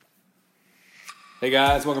Hey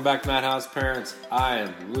guys, welcome back to Madhouse Parents. I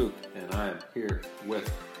am Luke, and I am here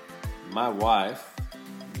with my wife,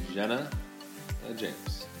 Jena and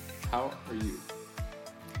James. How are you?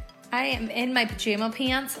 I am in my pajama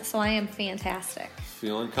pants, so I am fantastic.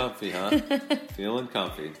 Feeling comfy, huh? Feeling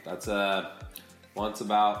comfy. That's once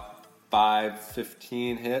about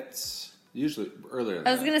 5:15 hits. Usually earlier than that.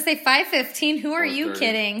 I was going to say 5:15. Who are you 4:30.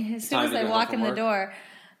 kidding? As soon Time as to I get walk home in from the work?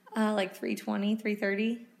 door. Like 3:20,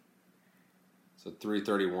 3:30. So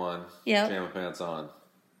 3:31. Yep. Pajama pants on.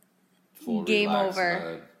 Full Game relaxed over.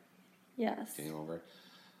 mode. Yes. Game over.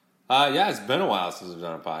 Yeah, it's been a while since we've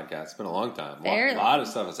done a podcast. It's been a long time. Barely. A lot of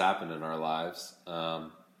stuff has happened in our lives. A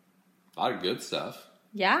lot of good stuff.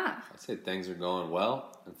 Yeah. I'd say things are going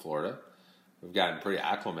well in Florida. We've gotten pretty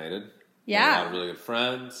acclimated. Yeah. A lot of really good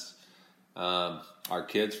friends. Our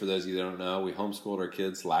kids, for those of you that don't know, we homeschooled our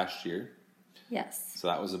kids last year. Yes. So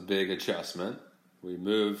that was a big adjustment. We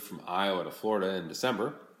moved from Iowa to Florida in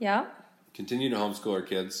December. Yeah. Continued to homeschool our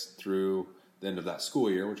kids through the end of that school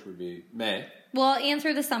year, which would be May. Well, and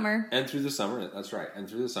through the summer. And through the summer. That's right. And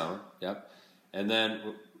through the summer. Yep. And then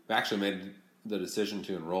we actually made the decision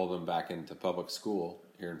to enroll them back into public school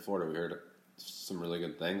here in Florida. We heard some really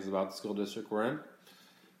good things about the school district we're in.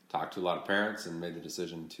 Talked to a lot of parents and made the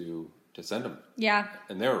decision to send them. Yeah.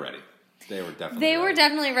 And they were ready. They were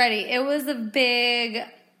definitely ready. It was a big,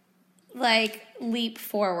 leap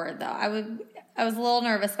forward, though. I was a little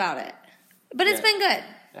nervous about it. But it's been good.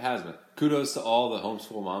 It has been. Kudos to all the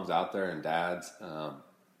homeschool moms out there and dads.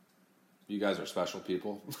 You guys are special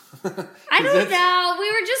people. I don't know.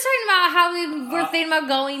 We were just talking about how we were thinking about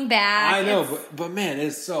going back. I know, but man,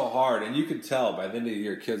 it's so hard. And you could tell by the end of the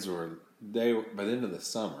year, kids by the end of the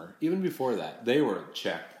summer, even before that, they were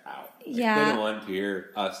checked out. Yeah. They didn't want to hear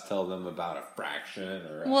us tell them about a fraction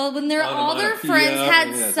or when all their friends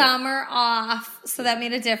had summer off, so that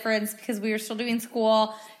made a difference because we were still doing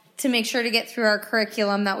school to make sure to get through our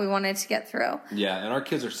curriculum that we wanted to get through. Yeah, and our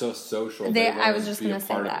kids are so social. I was just going to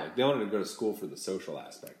say that. They wanted to go to school for the social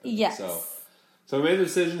aspect. Yes. So we made the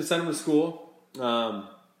decision to send them to school. Kind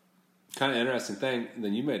of interesting thing. And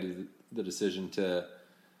then you made the decision to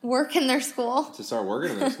work in their school. To start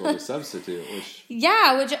working in their school to substitute. Which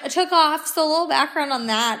took off. So a little background on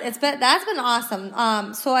that. That's been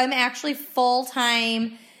awesome. So I'm actually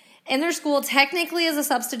full-time in their school, technically as a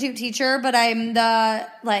substitute teacher, but I'm the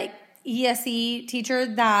ESE teacher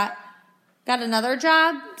that got another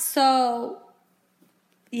job. So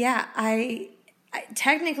yeah, I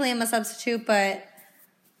technically am a substitute, but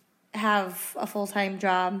have a full-time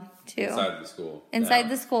job too. Inside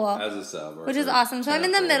the school. As a sub. Which is awesome. So I'm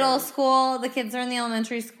in the middle school. The kids are in the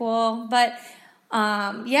elementary school. But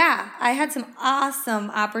I had some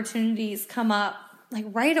awesome opportunities come up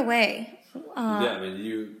right away.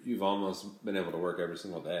 You've almost been able to work every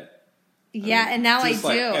single day. And now I do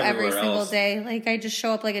every single else, day. I just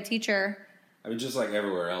show up like a teacher. I mean, just like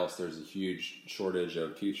everywhere else, there's a huge shortage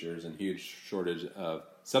of teachers and huge shortage of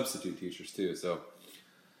substitute teachers too. So,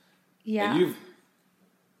 and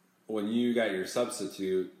when you got your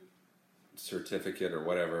substitute certificate or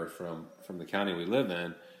whatever from the county we live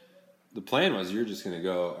in, the plan was you're just going to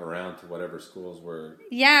go around to whatever schools were.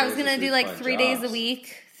 Yeah, I was going to do 3 days a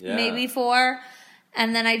week, maybe 4.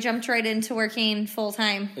 And then I jumped right into working full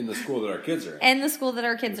time. In the school that our kids are in. In the school that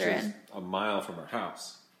our kids are in. A mile from our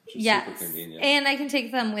house. Which is super convenient. And I can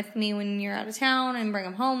take them with me when you're out of town and bring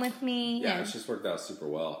them home with me. Yeah, it's just worked out super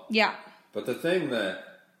well. Yeah. But the thing that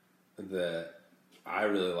I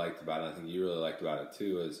really liked about it, and I think you really liked about it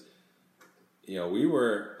too, is we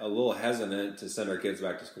were a little hesitant to send our kids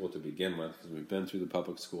back to school to begin with because we've been through the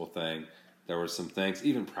public school thing. There were some things,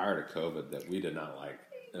 even prior to COVID, that we did not like.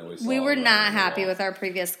 We were not happy with our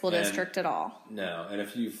previous school district at all. No, and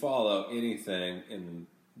if you follow anything in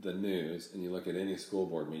the news and you look at any school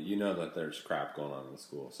board meeting, you know that there's crap going on in the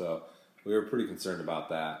school. So we were pretty concerned about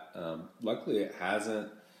that. Luckily,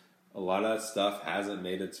 a lot of that stuff hasn't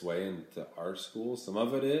made its way into our school. Some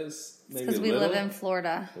of it is. Maybe because we live in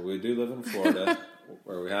Florida. But we do live in Florida,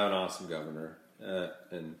 where we have an awesome governor.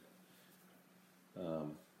 And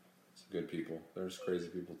some good people. There's crazy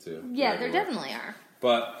people, too. Yeah, there definitely are.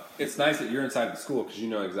 But it's nice that you're inside the school because you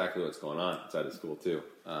know exactly what's going on inside the school, too.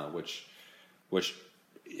 Which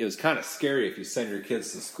it was kind of scary if you send your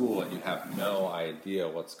kids to school and you have no idea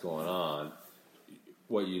what's going on.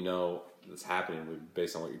 What you know that's happening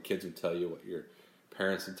based on what your kids would tell you, what your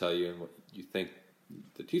parents would tell you, and what you think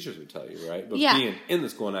the teachers would tell you, right? But being in the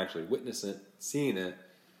school and actually witnessing it, seeing it.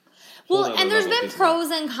 Well, and there's been pros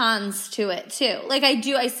and cons to it too.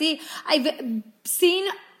 I've seen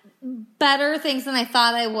better things than I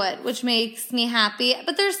thought I would, which makes me happy.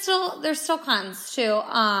 But there's still cons too.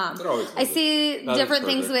 I see different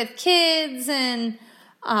things with kids and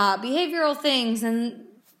behavioral things and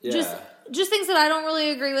just things that I don't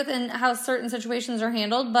really agree with in how certain situations are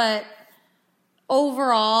handled. But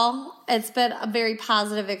overall, it's been a very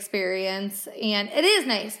positive experience, and it is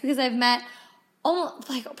nice because I've met almost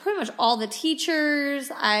pretty much all the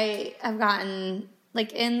teachers. I have gotten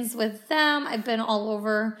ins with them. I've been all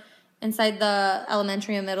over inside the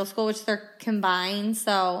elementary and middle school, which they're combined.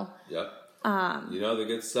 So yep, you know the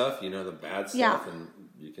good stuff, you know the bad stuff, and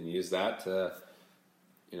you can use that to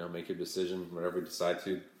make your decision whatever you decide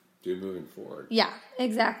to do moving forward. Yeah,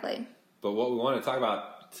 exactly. But what we want to talk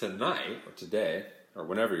about tonight or today or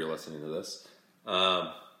whenever you're listening to this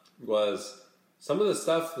was some of the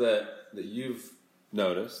stuff that you've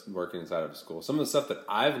noticed working inside of a school. Some of the stuff that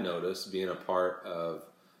I've noticed being a part of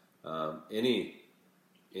any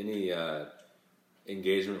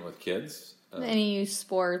engagement with kids. Any youth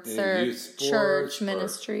sports or church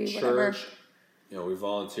ministry, whatever. We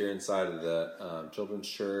volunteer inside of the children's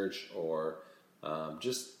church or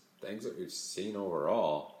just things that we've seen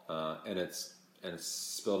overall. And it's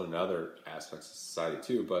spilled in other aspects of society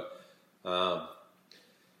too. But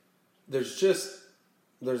there's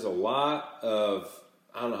a lot of,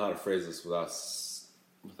 I don't know how to phrase this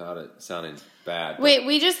without it sounding bad. Wait,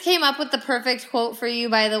 we just came up with the perfect quote for you,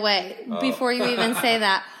 by the way, before you even say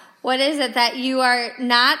that. What is it? That you are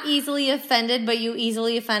not easily offended, but you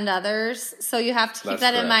easily offend others. So you have to keep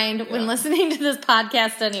that in mind when listening to this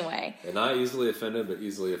podcast anyway. They're not easily offended, but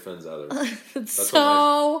easily offends others.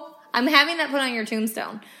 I'm having that put on your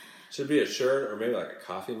tombstone. Should be a shirt or maybe like a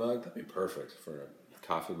coffee mug. That'd be perfect for a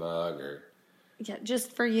coffee mug or... Yeah,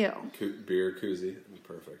 just for you. Beer koozie. That'd be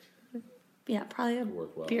perfect. Yeah, probably a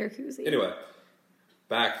beer koozie. Anyway,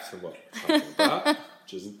 back to what we're talking about,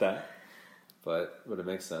 which isn't that, but it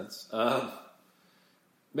makes sense.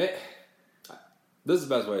 This is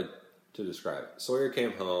the best way to describe it. Sawyer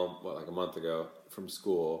came home, a month ago from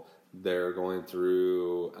school. They're going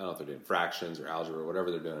through, I don't know if they're doing fractions or algebra or whatever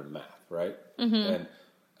they're doing in math, right? Mm-hmm. And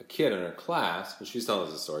a kid in her class, but she's telling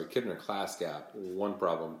us a story, a kid in her class got one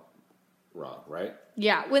problem wrong, right?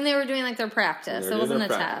 Yeah, when they were doing their practice. It wasn't a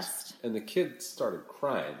test. And the kid started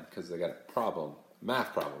crying because they got a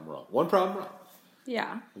math problem wrong. One problem wrong.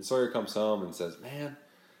 Yeah. And Sawyer comes home and says, man,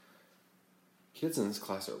 kids in this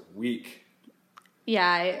class are weak. Yeah,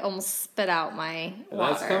 I almost spit out my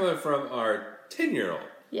water. That's coming from our 10-year-old.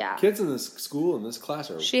 Yeah. Kids in this school, in this class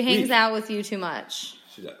are She hangs out with you too much.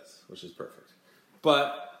 She does, which is perfect.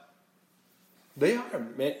 But they are,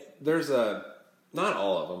 not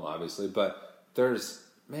all of them, obviously, but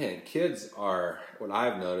kids are, what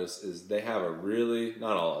I've noticed is they have a really,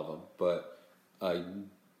 not all of them, but a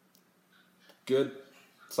good,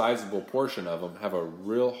 sizable portion of them have a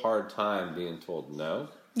real hard time being told no.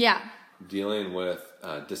 Yeah. Dealing with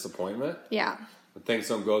disappointment. Yeah. When things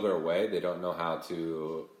don't go their way, they don't know how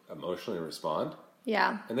to emotionally respond.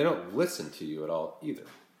 Yeah. And they don't listen to you at all either.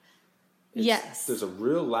 Yes. There's a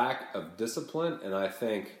real lack of discipline, and I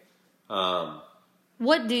think...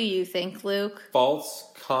 what do you think, Luke?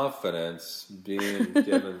 False confidence being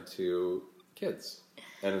given to kids.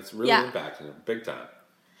 And it's really impacting them big time.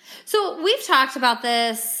 So we've talked about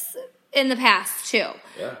this in the past too.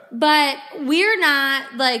 Yeah. But we're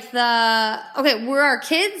not we're our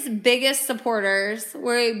kids' biggest supporters.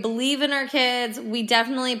 We believe in our kids. We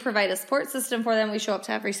definitely provide a support system for them. We show up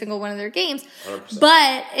to every single one of their games. 100%.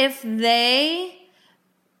 But if they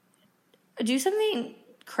do something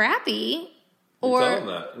crappy we tell them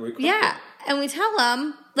that. And we tell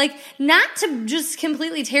them, not to just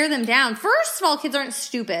completely tear them down. First of all, kids aren't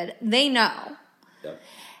stupid. They know. Yep.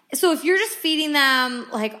 So if you're just feeding them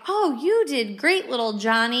oh, you did great, little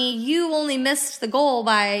Johnny. You only missed the goal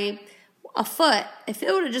by a foot. If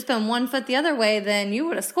it would have just been 1 foot the other way, then you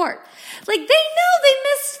would have scored. They know they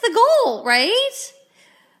missed the goal, right?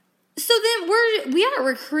 So then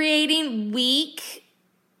we're creating weak.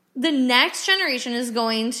 The next generation is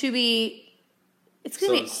going to be... It's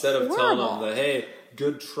going to be instead horrible. Of telling them that, hey,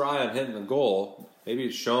 good try on hitting the goal,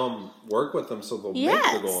 maybe show them, work with them so they'll make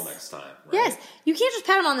the goal next time. Right? Yes. You can't just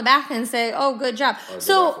pat them on the back and say, oh, good job.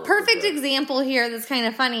 Perfect example here that's kind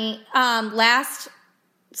of funny. Last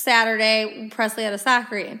Saturday, Presley had a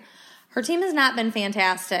soccer game. Her team has not been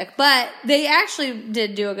fantastic, but they actually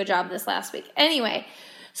did do a good job this last week. Anyway,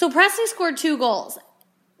 so Presley scored 2 goals.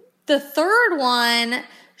 The third one,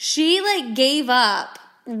 she gave up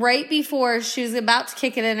right before she was about to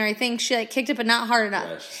kick it in, or I think she kicked it but not hard enough.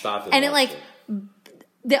 Yeah, she stopped it. And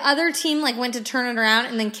the other team went to turn it around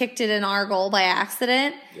and then kicked it in our goal by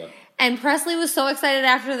accident. Yep. And Presley was so excited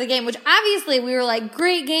after the game, which obviously we were like,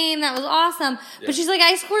 great game, that was awesome. Yeah. But she's like,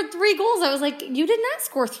 I scored 3 goals. I was like, you did not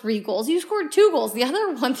score 3 goals. You scored 2 goals. The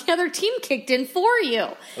other team kicked in for you.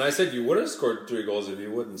 And I said you would have scored 3 goals if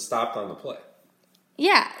you wouldn't stopped on the play.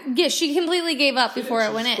 Yeah, she completely gave up before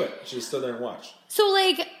it went in. She just stood there and watched. So,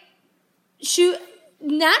 like,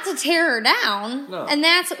 not to tear her down, no. And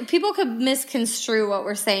that's, people could misconstrue what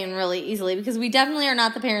we're saying really easily, because we definitely are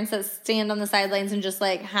not the parents that stand on the sidelines and just,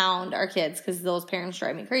 like, hound our kids, because those parents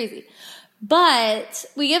drive me crazy. But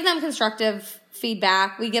we give them constructive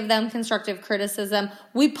feedback. We give them constructive criticism.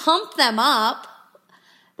 We pump them up.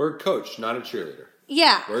 We're a coach, not a cheerleader.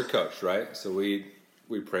 Yeah. We're a coach, right? So we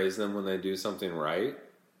praise them when they do something right,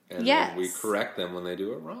 and then we correct them when they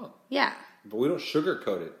do it wrong. Yeah. But we don't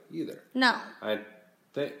sugarcoat it either. No. I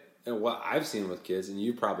think, and what I've seen with kids, and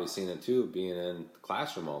you've probably seen it too, being in the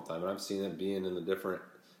classroom all the time, and I've seen it being in the different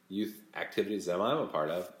youth activities that I'm a part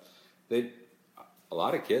of. A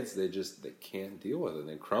lot of kids, they can't deal with it.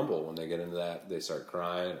 They crumble when they get into that. They start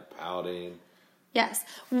crying or pouting. Yes,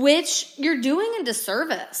 which you're doing a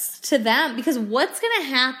disservice to them, because what's going to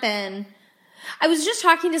happen? I was just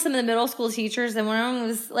talking to some of the middle school teachers, and one of them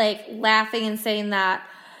was like laughing and saying that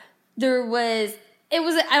I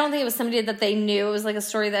don't think it was somebody that they knew. It was like a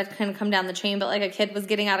story that kind of come down the chain, but like a kid was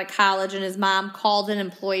getting out of college and his mom called an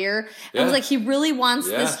employer and was like, he really wants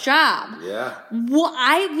this job. Yeah. Well,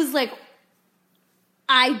 I was like,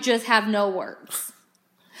 I just have no words.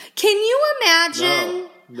 Can you imagine?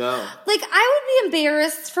 No. Like, I would be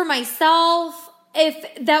embarrassed for myself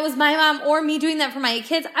if that was my mom or me doing that for my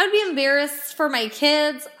kids. I would be embarrassed for my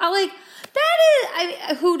kids.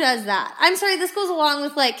 Who does that? I'm sorry, this goes along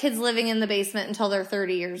with, like, kids living in the basement until they're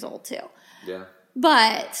 30 years old, too. Yeah.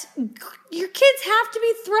 But your kids have to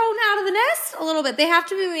be thrown out of the nest a little bit. They have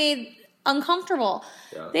to be made uncomfortable.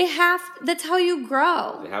 Yeah. That's how you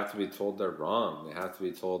grow. They have to be told they're wrong. They have to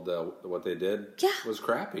be told that what they did was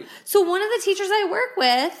crappy. So one of the teachers I work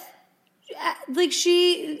with, like,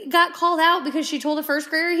 she got called out because she told a first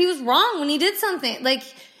grader he was wrong when he did something. Like,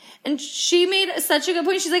 and she made such a good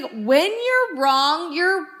point. She's like, when you're wrong,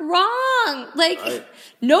 you're wrong. Like,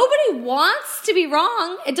 nobody wants to be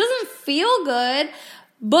wrong. It doesn't feel good,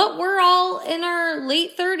 but we're all in our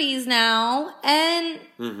late 30s now, and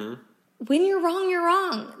when you're wrong, you're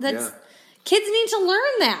wrong. Kids need to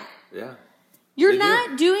learn that. Yeah. You're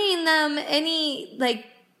not doing them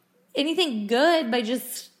anything good by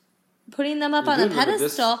just putting them up on a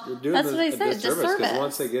pedestal. That's what I said. Disservice. Because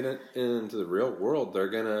once they get into the real world, they're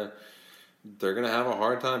gonna have a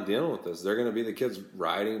hard time dealing with this. They're gonna be the kids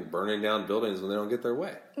burning down buildings when they don't get their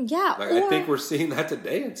way. Yeah. I think we're seeing that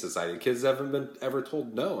today in society. Kids haven't been ever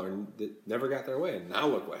told no, and they never got their way. And now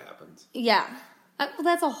look what happens. Yeah. Well,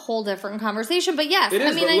 that's a whole different conversation. But yes, it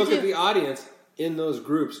is. But look at the audience in those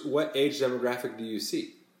groups. What age demographic do you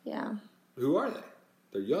see? Yeah. Who are they?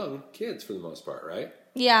 They're young kids for the most part, right?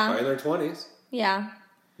 Yeah. Probably in their 20s. Yeah.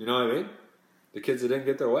 You know what I mean? The kids that didn't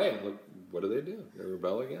get their way, look, what do? They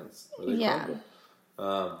rebel against. Or they crumble.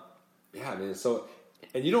 I mean,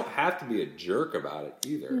 and you don't have to be a jerk about it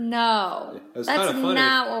either. No. That's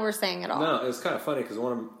not what we're saying at all. No, it's kind of funny because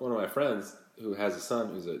one of my friends who has a son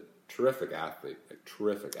who's a terrific athlete.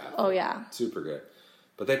 Oh, yeah. Super good.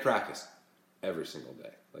 But they practice every single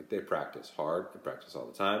day. Like, they practice hard. They practice all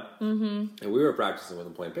the time. Mm-hmm. And we were practicing with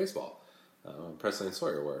them playing baseball. Presley and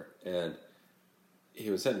Sawyer were. And he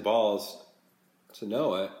was hitting balls to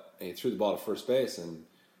Noah, and he threw the ball to first base, and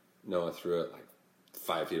Noah threw it like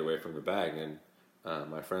 5 feet away from the bag. And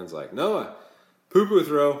my friend's like, Noah, poo-poo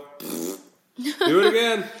throw. Do it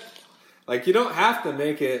again. Like, you don't have to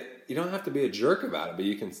be a jerk about it, but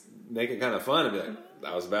you can make it kind of fun and be like,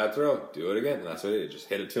 that was a bad throw. Do it again. And that's what he did. Just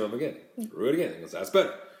hit it to him again. Threw it again. He goes, that's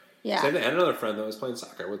better. Yeah. Same thing. I had another friend that was playing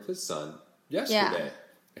soccer with his son yesterday,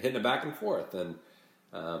 hitting it back and forth. And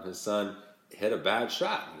his son hit a bad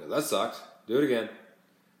shot. He goes, that sucked. Do it again.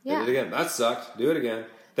 Hit it again. That sucked. Do it again.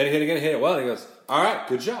 Then he hit it again, hit it well, and he goes, all right,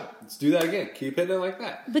 good job. Let's do that again. Keep hitting it like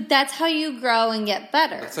that. But that's how you grow and get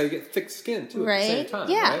better. That's how you get thick skin, too, right? at the same time,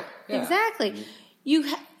 yeah, right? Yeah, exactly.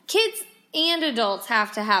 Kids and adults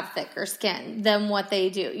have to have thicker skin than what they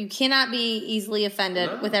do. You cannot be easily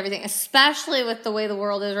offended with everything, especially with the way the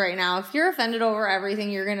world is right now. If you're offended over everything,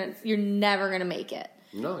 you're never gonna make it.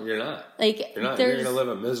 No, you're not. Like, you're not. You're going to live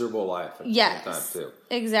a miserable life at the same time, too.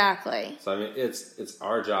 Exactly. So, I mean, it's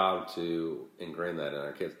our job to ingrain that in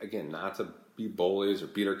our kids. Again, not to be bullies or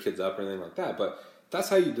beat our kids up or anything like that, but that's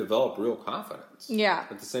how you develop real confidence. Yeah.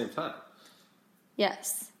 At the same time.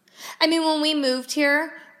 Yes. I mean, when we moved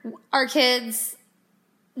here, our kids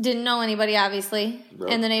didn't know anybody, obviously,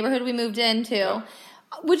 in the neighborhood we moved into.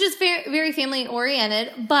 which is very, very family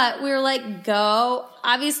oriented, but we were like, go,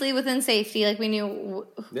 obviously within safety, like we knew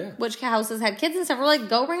which houses had kids and stuff. We're like,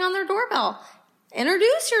 go ring on their doorbell,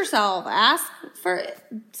 introduce yourself, ask for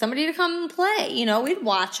somebody to come and play. You know, we'd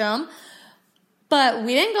watch them, but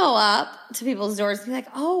we didn't go up to people's doors and be like,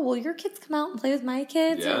 oh, will your kids come out and play with my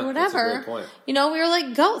kids or whatever. That's a great point. You know, we were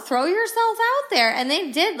like, go, throw yourself out there. And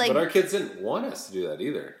they did. Like, but our kids didn't want us to do that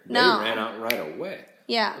either. No. They ran out right away.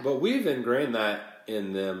 Yeah. But we've ingrained that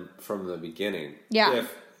in them from the beginning. Yeah.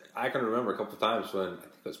 If I can remember a couple of times when I think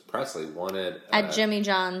it was Presley wanted at Jimmy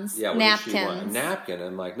John's napkins. napkins. A napkin, and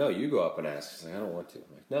I'm like, no, you go up and ask. She's like, I don't want to.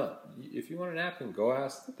 I'm like, no, if you want a napkin, go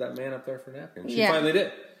ask that man up there for a napkin. She finally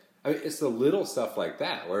did. I mean, it's the little stuff like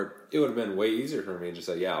that where it would have been way easier for me to just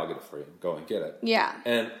say, yeah, I'll get it for you. Go and get it. Yeah.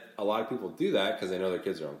 And a lot of people do that because they know their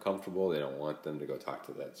kids are uncomfortable. They don't want them to go talk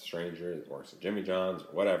to that stranger that works at Jimmy John's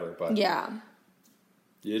or whatever. But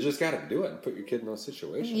you just got to do it and put your kid in those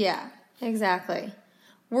situations. Yeah, exactly.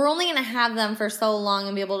 We're only going to have them for so long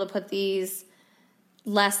and be able to put these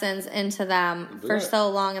lessons into them for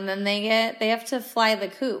so long, and then they have to fly the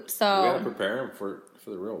coop. So we got to prepare them for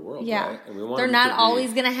the real world. Yeah, right? And we want they're not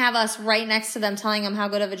always going to have us right next to them telling them how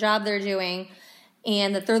good of a job they're doing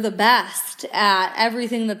and that they're the best at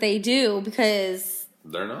everything that they do, because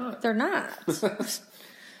they're not. They're not.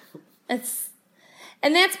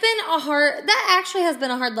 And that actually has been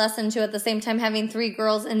a hard lesson too, at the same time, having 3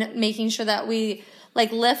 girls and making sure that we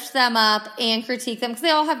like lift them up and critique them, because they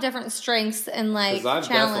all have different strengths and like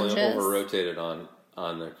challenges. I've definitely over-rotated on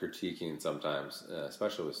the critiquing sometimes,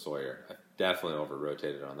 especially with Sawyer. I've definitely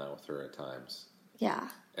over-rotated on that with her at times. Yeah.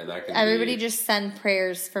 And that can everybody just send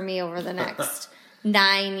prayers for me over the next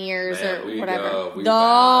 9 years or whatever.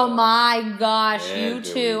 Oh my gosh, you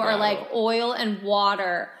two are like oil and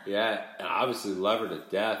water. Yeah, and obviously love her to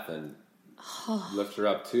death and lift her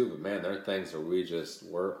up too. But man, there are things where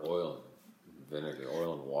we're oil and vinegar,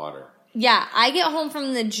 oil and water. Yeah, I get home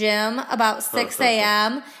from the gym about 6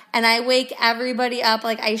 a.m. and I wake everybody up.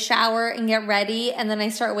 Like, I shower and get ready, and then I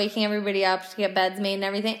start waking everybody up to get beds made and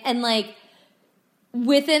everything. And like,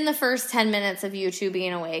 within the first 10 minutes of you two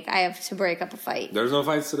being awake, I have to break up a fight. There's no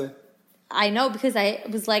fights today? I know, because I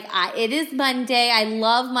was like, it is Monday. I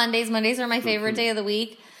love Mondays. Mondays are my favorite day of the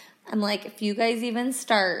week. I'm like, if you guys even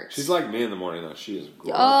start. She's like me in the morning, though. She is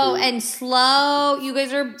grumpy. Oh, and slow. You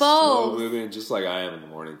guys are both. Slow moving, just like I am in the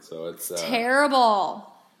morning. So it's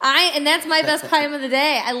terrible. And that's my best time of the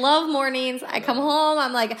day. I love mornings. I come home.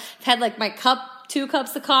 I'm like, I've had like my 2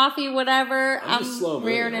 cups of coffee, whatever. I'm just slow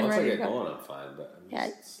moving. Once I get to going, I'm fine. But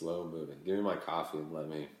I'm just slow moving. Give me my coffee and let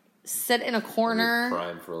me sit in a corner.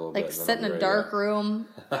 Prime for a little bit. Like sit in a dark room.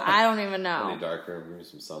 I don't even know. Any dark room, give me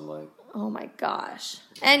some sunlight. Oh my gosh.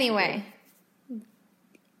 Anyway.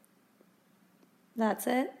 That's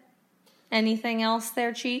it? Anything else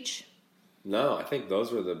there, Cheech? No, I think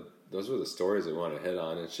those were the stories we want to hit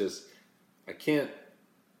on. It's just I can't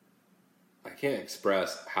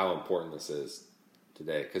express how important this is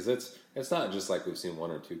today, because it's not just like we've seen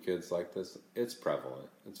 1 or 2 kids like this. It's prevalent.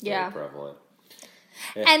 It's very prevalent.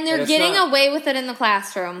 And they're getting away with it in the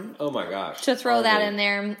classroom. Oh my gosh. To throw that in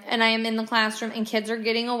there. And I am in the classroom, and kids are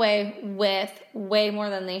getting away with way more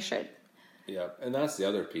than they should. Yeah, and that's the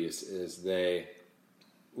other piece is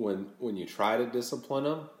when you try to discipline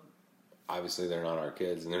them, obviously they're not our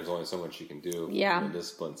kids, and there's only so much you can do from a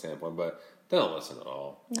discipline standpoint, but they don't listen at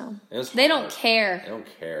all. No. They don't care. They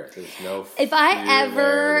don't care. There's no if I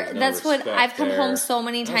ever, that's what, I've come home so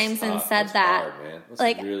many times and said that. Hard, man. That's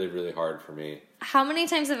like, really, really hard for me. How many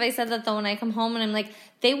times have I said that, though, when I come home and I'm like,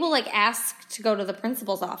 they will, like, ask to go to the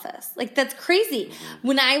principal's office. Like, that's crazy. Mm-hmm.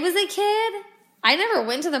 When I was a kid, I never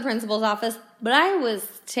went to the principal's office, but I was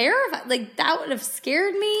terrified. Like, that would have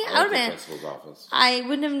scared me. I went to the principal's office. I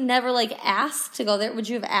would have never, like, asked to go there. Would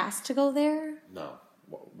you have asked to go there? No.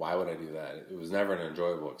 Why would I do that? It was never an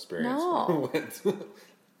enjoyable experience. No.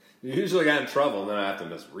 You usually got in trouble, and then I have to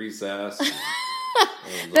miss recess.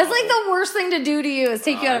 That's like the worst thing to do to you, is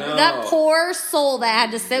take you out of that poor soul that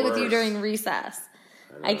had to sit with you during recess.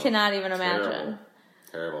 I cannot even imagine.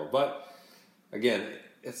 Terrible. But again,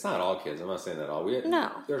 it's not all kids. I'm not saying that all.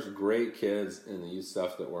 There's great kids in the youth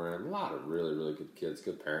stuff that we're in. A lot of really, really good kids,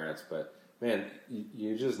 good parents. But man,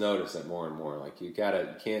 you just notice it more and more. Like you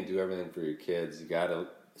can't do everything for your kids. You gotta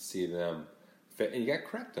see them fit, and you gotta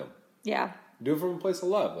correct them. Yeah. Do it from a place of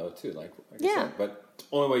love, though, too. Like I said. But it's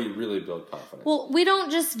the only way you really build confidence. Well, we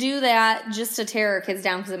don't just do that just to tear our kids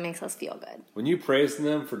down because it makes us feel good. When you praise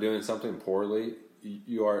them for doing something poorly,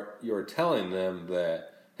 you are telling them that,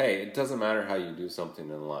 hey, it doesn't matter how you do something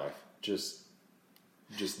in life. Just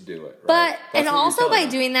do it. Right? But and also by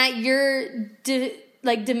doing that, you're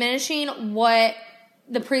diminishing what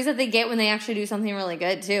the praise that they get when they actually do something really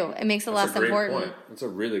good too. It makes it less important. Point. That's a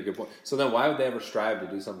really good point. So then why would they ever strive to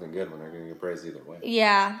do something good when they're going to get praised either way?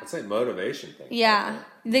 Yeah. That's like motivation thing. Yeah.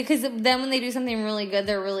 Because then when they do something really good,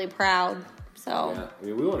 they're really proud. So yeah. I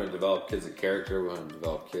mean, we want to develop kids of character. We want to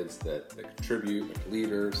develop kids that contribute, like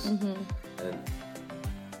leaders. Mm-hmm. And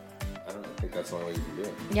I don't think that's the only way you can do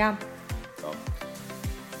it. Yeah. So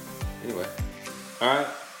anyway. All right.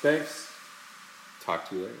 Thanks. Talk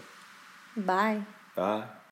to you later. Bye. Bye.